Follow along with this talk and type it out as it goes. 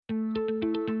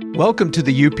Welcome to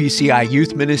the UPCI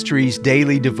Youth Ministries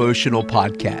Daily Devotional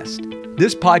Podcast.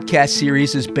 This podcast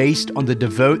series is based on the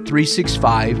Devote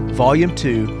 365 Volume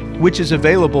 2, which is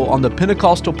available on the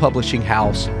Pentecostal Publishing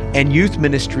House and Youth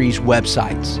Ministries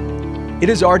websites. It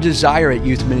is our desire at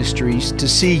Youth Ministries to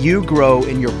see you grow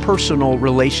in your personal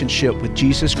relationship with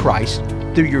Jesus Christ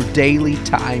through your daily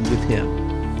time with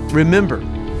Him. Remember,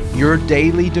 your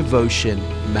daily devotion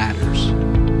matters.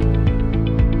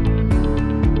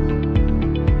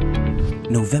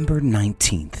 November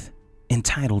 19th,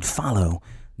 entitled Follow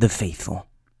the Faithful.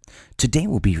 Today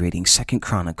we'll be reading 2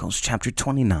 Chronicles chapter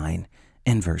 29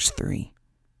 and verse 3.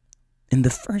 In the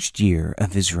first year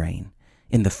of his reign,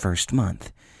 in the first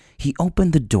month, he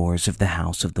opened the doors of the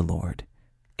house of the Lord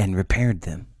and repaired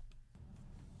them.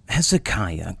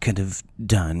 Hezekiah could have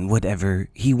done whatever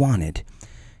he wanted.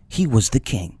 He was the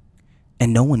king,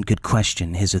 and no one could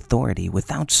question his authority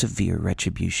without severe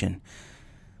retribution.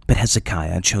 But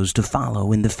Hezekiah chose to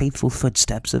follow in the faithful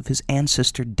footsteps of his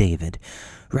ancestor David,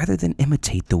 rather than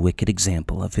imitate the wicked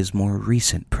example of his more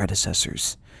recent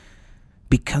predecessors.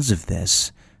 Because of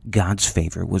this, God's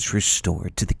favor was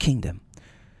restored to the kingdom.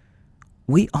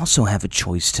 We also have a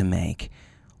choice to make.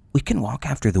 We can walk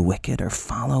after the wicked or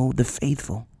follow the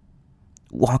faithful.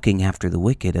 Walking after the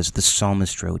wicked, as the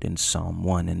psalmist wrote in Psalm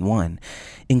 1:1,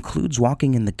 includes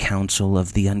walking in the counsel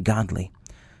of the ungodly,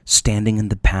 standing in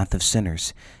the path of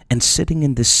sinners, and sitting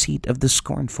in the seat of the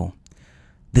scornful.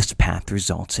 This path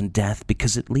results in death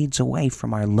because it leads away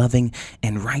from our loving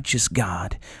and righteous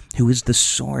God, who is the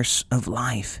source of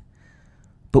life.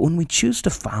 But when we choose to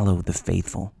follow the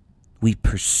faithful, we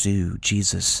pursue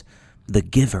Jesus, the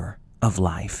giver of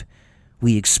life.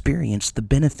 We experience the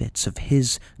benefits of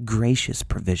His gracious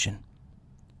provision.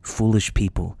 Foolish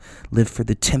people live for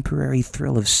the temporary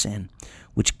thrill of sin,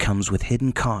 which comes with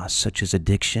hidden costs such as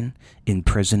addiction,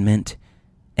 imprisonment,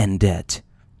 and debt.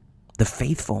 The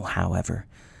faithful, however,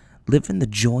 live in the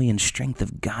joy and strength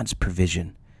of God's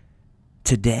provision.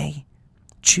 Today,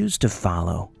 choose to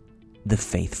follow the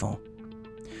faithful.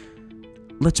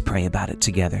 Let's pray about it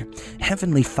together.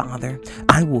 Heavenly Father,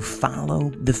 I will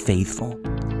follow the faithful.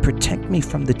 Protect me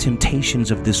from the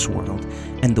temptations of this world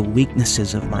and the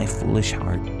weaknesses of my foolish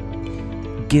heart.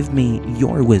 Give me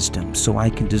your wisdom so I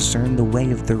can discern the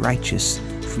way of the righteous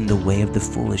from the way of the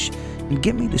foolish, and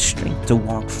give me the strength to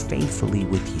walk faithfully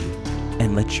with you,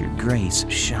 and let your grace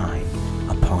shine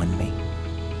upon me.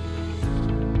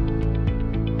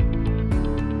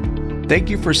 Thank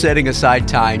you for setting aside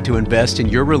time to invest in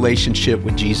your relationship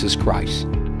with Jesus Christ.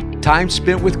 Time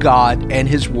spent with God and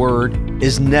His Word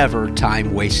is never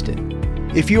time wasted.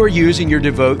 If you are using your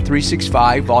Devote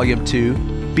 365 Volume 2,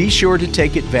 be sure to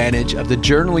take advantage of the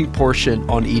journaling portion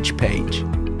on each page.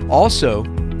 Also,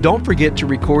 don't forget to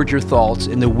record your thoughts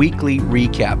in the weekly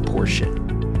recap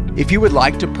portion. If you would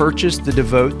like to purchase the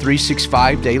Devote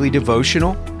 365 Daily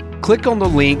Devotional, click on the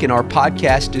link in our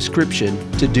podcast description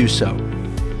to do so.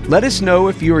 Let us know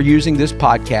if you are using this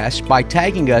podcast by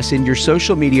tagging us in your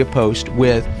social media post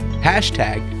with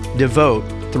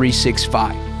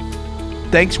 #Devote365.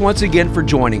 Thanks once again for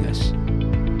joining us.